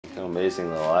Kind of amazing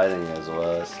the lighting as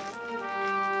well. Flip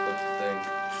the thing.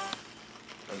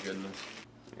 Oh goodness.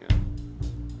 Yeah.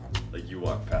 Like you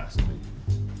walk past me.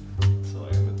 So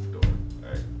like I'm at the door.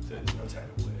 Alright, no time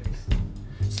to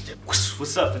waste.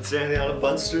 What's up? It's Andy on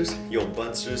Bunsters. Yo,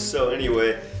 Bunsters. So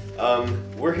anyway,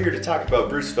 we're here to talk about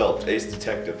Bruce Phelps, Ace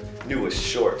Detective. Newest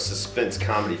short suspense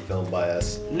comedy film by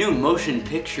us. New motion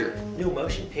picture. New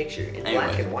motion picture in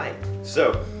black and white.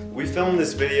 So, we filmed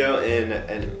this video in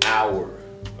an hour,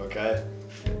 okay?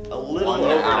 A little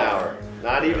over an hour.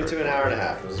 Not even to an hour and a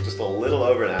half. It was just a little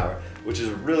over an hour, which is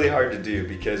really hard to do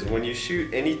because when you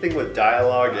shoot anything with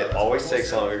dialogue, it always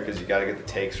takes longer because you gotta get the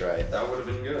takes right. That would have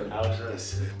been good. How is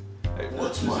this?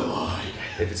 What's my line?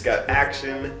 If it's got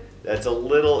action, that's a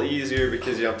little easier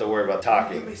because you don't have to worry about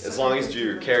talking. As long as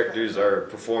your characters are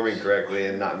performing correctly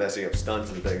and not messing up stunts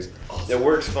and things, it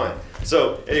works fine.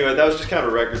 So anyway, that was just kind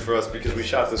of a record for us because we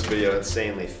shot this video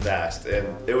insanely fast and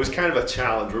it was kind of a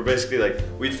challenge. We're basically like,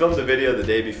 we'd filmed the video the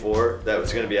day before that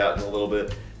was going to be out in a little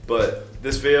bit, but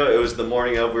this video, it was the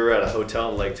morning of, we were at a hotel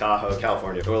in Lake Tahoe,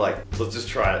 California. We're like, let's just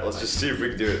try it. Let's just see if we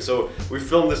can do it. So we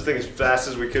filmed this thing as fast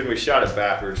as we could and we shot it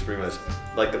backwards pretty much.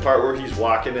 Like the part where he's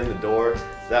walking in the door,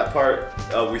 that part,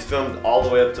 we filmed all the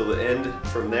way up to the end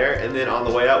from there. And then on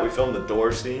the way out, we filmed the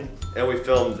door scene. And we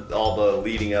filmed all the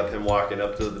leading up, him walking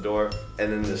up to the door.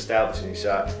 And then the establishing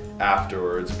shot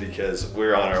afterwards because we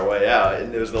were on our way out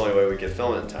and it was the only way we could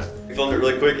film it in time. We filmed it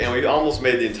really quick and we almost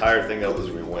made the entire thing up as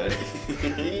we went.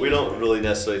 We don't really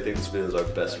necessarily think this video is our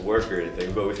best work or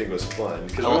anything, but we think it was fun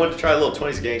because we wanted to try a little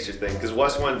 20s gangster thing because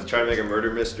Wes wanted to try to make a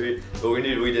murder mystery, but we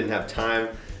knew we didn't have time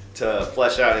to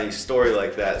flesh out any story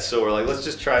like that, so we're like, let's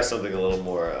just try something a little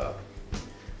more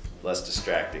less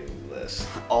distracting than this.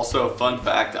 Also, fun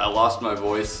fact, I lost my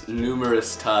voice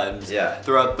numerous times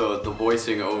throughout the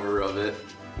voicing over of it.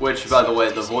 Which, by the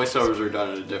way, the voiceovers are done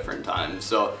at a different time.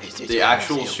 So the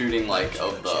actual shooting, like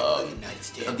of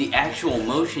the actual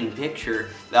motion picture,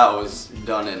 that was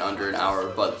done in under an hour.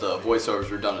 But the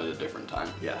voiceovers were done at a different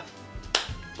time. Yeah.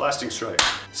 Blasting strike.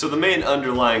 So the main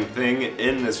underlying thing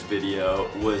in this video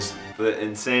was the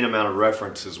insane amount of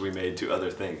references we made to other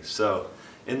things. So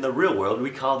in the real world, we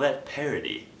call that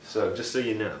parody. So just so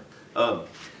you know.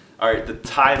 Alright, the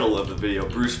title of the video,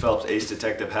 Bruce Phelps, Ace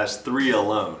Detective, has 3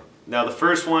 alone. Now the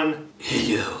first one...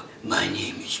 Hello, my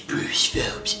name is Bruce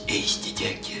Phelps, Ace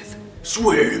Detective.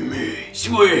 Swear to me,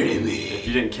 swear to me. If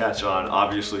you didn't catch on,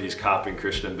 obviously he's copying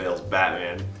Christian Bale's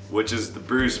Batman, which is the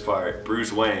Bruce part,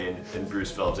 Bruce Wayne, and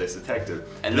Bruce Phelps, Ace Detective.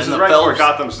 And this then is right before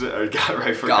Gotham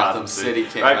City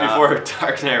came out. Right before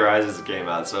Dark Knight Rises came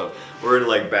out, so we're in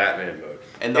like Batman mode.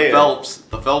 And the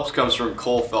Phelps comes from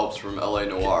Cole Phelps from LA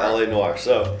Noire. LA Noire,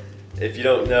 so if you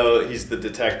don't know, he's the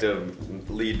detective,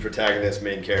 lead protagonist,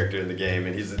 main character in the game,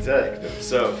 and he's a detective.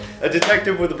 So a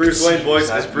detective with a Bruce Wayne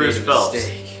voice is Bruce Phelps.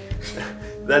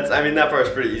 That part's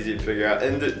pretty easy to figure out.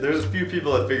 And there's a few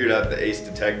people that figured out the Ace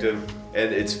Detective,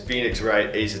 and it's Phoenix Wright,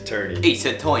 Ace Attorney. Ace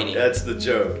Attorney. That's the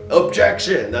joke.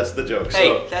 Objection! That's the joke. Hey,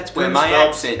 so that's where Bruce my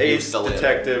Phelps, accent Ace used to live.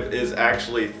 Detective is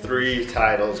actually 3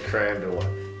 titles crammed in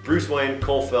one. Bruce Wayne,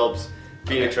 Cole Phelps,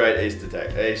 Phoenix Wright, Ace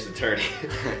Attorney.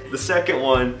 The second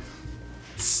one.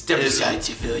 Step aside,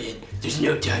 civilian. There's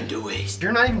no time to waste.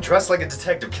 You're not even dressed like a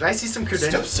detective. Can I see some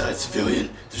credentials? Step aside,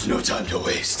 civilian. There's no time to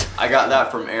waste. I got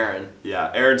that from Aaron. Yeah,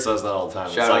 Aaron says that all the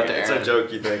time. Shout out to It's Aaron. a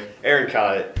jokey thing. Aaron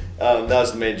caught it. That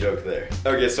was the main joke there.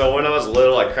 Okay, so when I was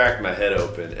little, I cracked my head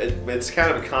open. It's kind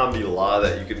of a comedy law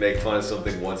that you can make fun of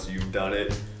something once you've done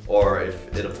it, or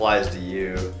if it applies to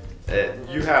you.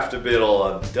 You have to be able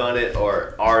to have done it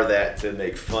or are that to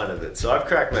make fun of it. So I've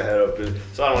cracked my head open,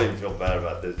 so I don't even feel bad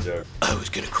about this joke. I was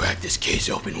gonna crack this case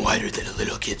open wider than a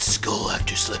little kid's skull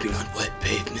after slipping on wet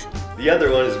pavement. The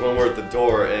other one is when we're at the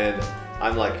door and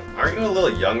I'm like, aren't you a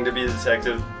little young to be a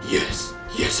detective? Yes,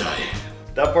 I am.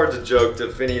 That part's a joke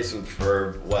that Phineas and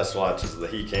Ferb, West watches,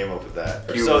 that he came up with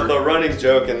that. So the running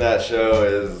joke in that show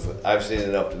is, I've seen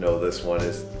enough to know this one,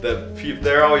 is that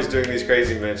they're always doing these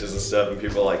crazy inventions and stuff and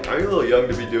people are like, are you a little young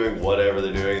to be doing whatever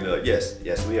they're doing? And they're like,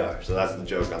 yes, we are. So that's the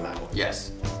joke on that one.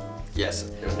 Yes.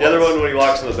 The other one when he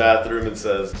walks in the bathroom and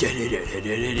says,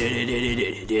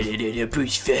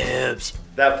 Bruce Phelps.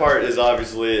 That part is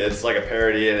obviously, it's like a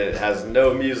parody and it has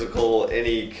no musical,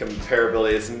 any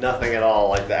comparability. It's nothing at all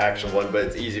like the actual one, but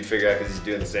it's easy to figure out because he's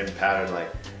doing the same pattern like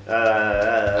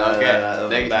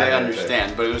okay, they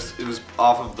understand, but it was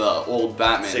off of the old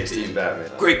Batman 16 theme. Batman.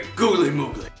 Great googly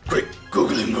moogly. Great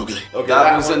googly moogly. Okay,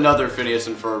 that was another Phineas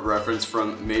and Ferb reference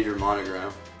from Major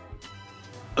Monogram.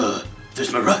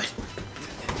 There's my ride.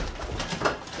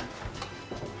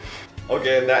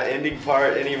 Okay, and that ending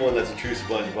part, anyone that's a true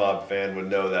SpongeBob fan would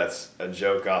know that's a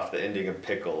joke off the ending of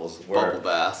Pickles. Bubble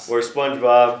Bass. Where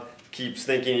SpongeBob keeps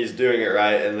thinking he's doing it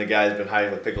right, and the guy's been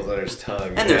hiding the pickles under his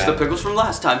tongue. And there's the pickles from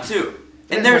last time, too.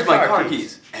 And there's my car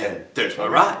keys. And there's my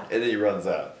ride. And then he runs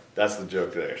out. That's the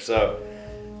joke there. So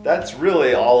that's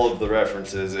really all of the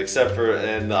references, except for,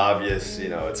 and the obvious, you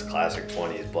know, it's classic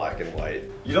 20s black and white.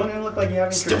 You don't even look like you have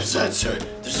any Step aside, sir.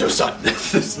 There's no sun.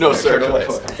 There's no circle.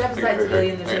 Step aside,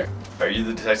 civilian. The Are you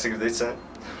the detective they sent?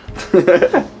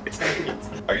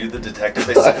 Are you the detective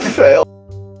they sent? I failed.